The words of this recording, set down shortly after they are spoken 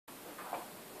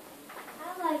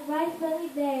bright sunny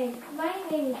day. My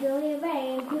name is Selina-The Sun,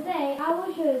 and today I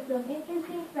will show you some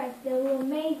interesting facts that will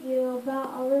amaze you about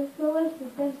our solar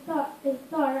system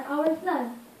star, our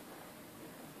sun.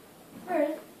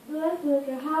 First, let's look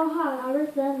at how hot our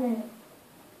sun is.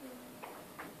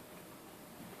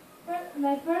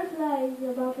 My first slide is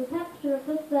about the temperature of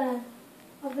the sun.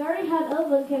 A very hot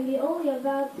oven can be only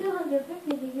about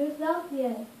 250 degrees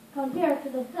Celsius. Compared to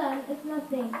the sun, it's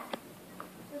nothing.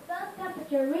 The sun's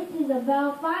temperature reaches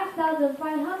about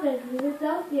 5,500 degrees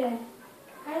Celsius.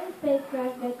 Any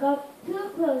spacecraft that got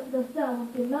too close to the sun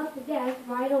would melt to gas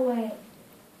right away.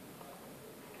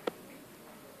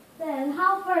 Then,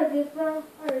 how far is it from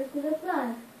Earth to the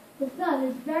sun? The sun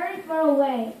is very far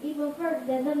away, even further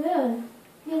than the moon.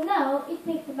 You know, it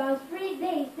takes about 3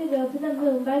 days to go to the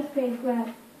moon by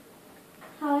spacecraft.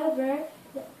 However,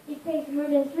 it takes more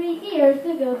than 3 years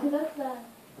to go to the sun.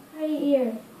 3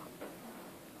 years.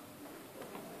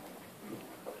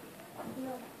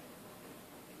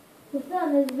 The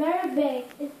sun is very big.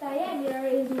 Its diameter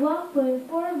is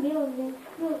 1.4 million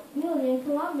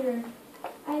kilometers.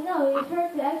 I know it's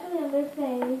hard to actually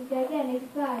understand its gigantic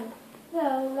size. So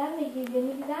let me give you an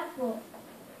example.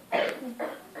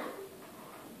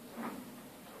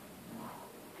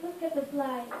 Look at the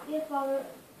slide. If our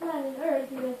planet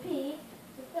Earth is a pea,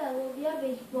 the sun will be a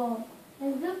beach ball,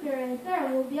 and Jupiter and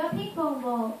Saturn will be a ping pong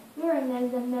ball.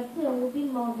 Uranus and Neptune will be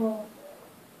marbles.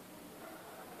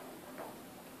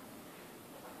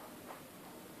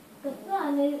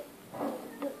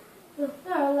 The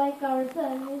star, like our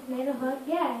sun, is made of hot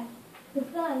gas. The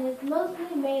sun is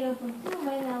mostly made up of two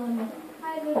main elements,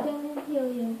 hydrogen and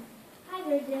helium.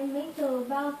 Hydrogen makes up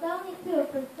about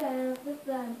 72% of the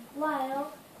sun,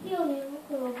 while helium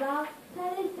makes up about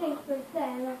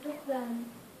 26% of the sun.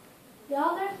 The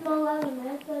other small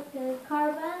elements, such as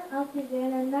carbon,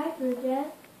 oxygen, and nitrogen,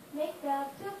 make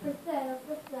up 2% of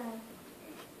the sun.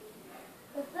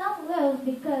 The sun glows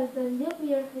because the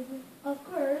nuclear fusion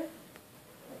occurs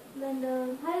when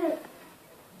the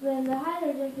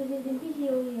hydrogen fuses into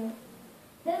helium.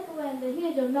 That's when the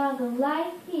huge amount of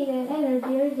light, heat, and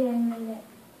energy are generated.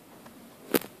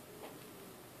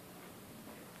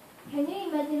 Can you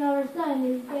imagine our sun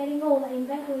is getting old and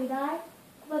eventually die?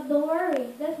 But don't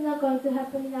worry, that's not going to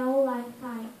happen in our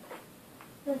lifetime.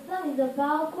 The sun is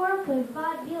about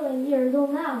 4.5 billion years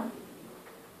old now.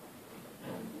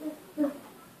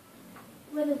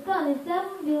 When the sun is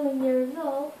 7 billion years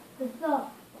old, it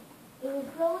will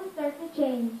slowly start to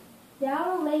change. The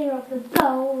outer layer of the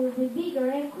sun will be bigger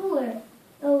and cooler.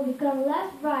 It will become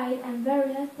less bright and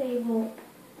very unstable.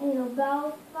 And in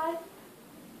about 5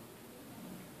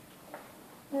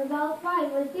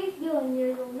 or 6 billion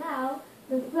years old now,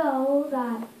 the sun will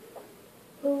die.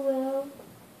 It will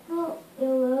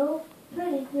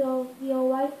turn into a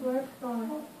white dwarf star.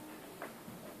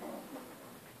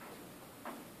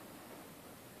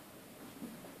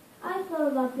 I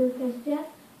thought about this question.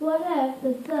 What if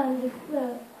the sun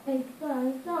explodes and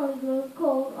sun suddenly grows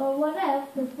cold, or what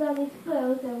if the sun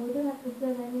explodes and we don't have the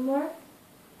sun anymore?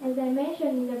 As I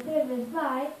mentioned in the previous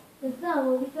slide, the sun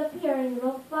will disappear in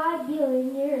about 5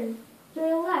 billion years.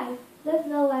 During life, that's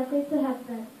not likely to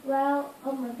happen. Well,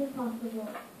 almost impossible.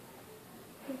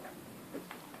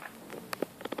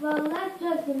 Well, let's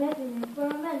just imagine it for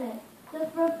a minute,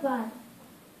 just for fun.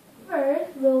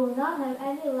 First, we will not have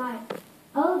any light.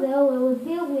 Although we will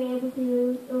still be able to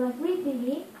use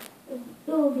electricity, it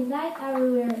will be night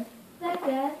everywhere.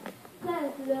 Second,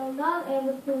 plants will not be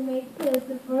able to make food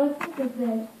for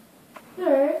photosynthesis.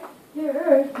 Third, the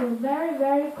Earth will be very,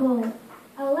 very cold.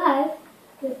 Unless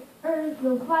the Earth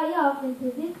will fly off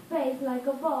into this space like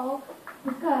a ball,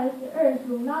 because the Earth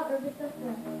will not orbit the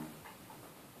sun.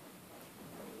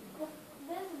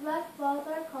 These black spots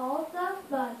are called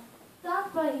sunspots.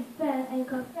 Sunspots expand and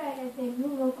contract as they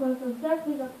move across the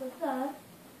surface of the sun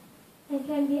and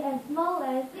can be as small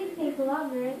as 16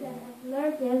 kilometers and as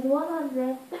large as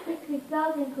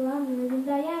 160,000 kilometers in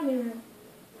diameter.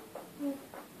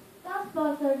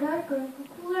 Sunspots are darker and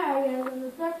cooler areas on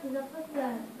the surface of the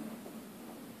sun.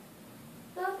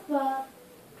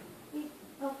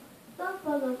 Sunspots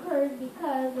occur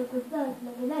because of the sun's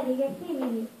magnetic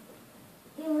activity.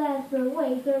 It lasts for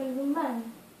weeks or even months.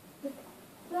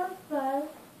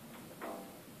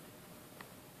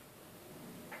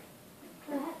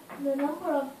 The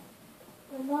number of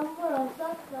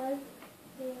sunspots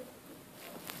is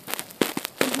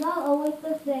not always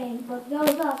the same, but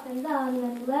goes up and down in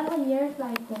an 11-year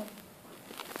cycle.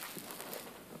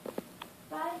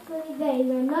 5 sunny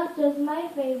days are not just my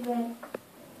favorite.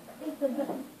 It's the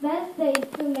best days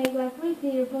to make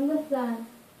electricity from the sun.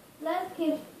 Let's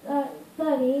keep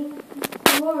studying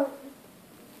more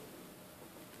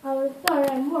the star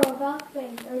and more about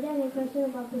space. Are there any questions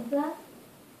about the sun?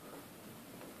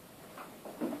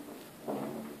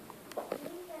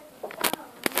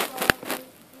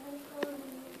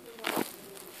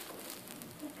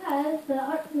 Because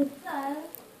the sun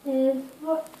is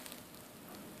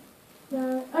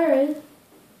the Earth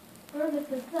orbits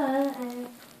the sun and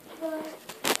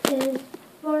is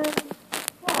far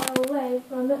away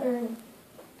from the Earth.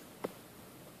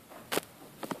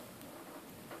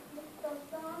 The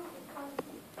sun becomes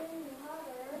extremely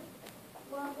hotter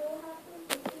while they happen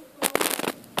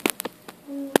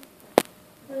to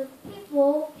the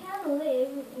people can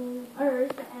live in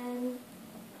Earth and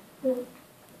the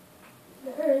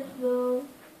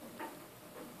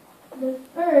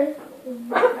Earth is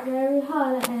very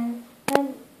hot and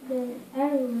then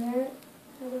everywhere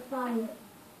has a fire. Are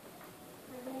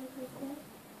there any questions?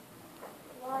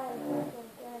 Why is it so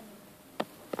dead?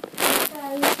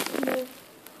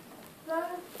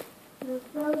 Because the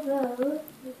sun goes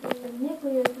because the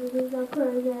nucleus produces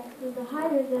occurs and the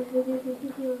hydrogen produces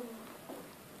helium.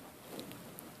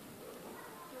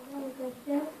 Are there any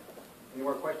questions? Any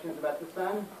more questions about the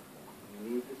sun? You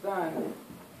need the sun.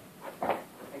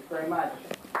 Thanks very much.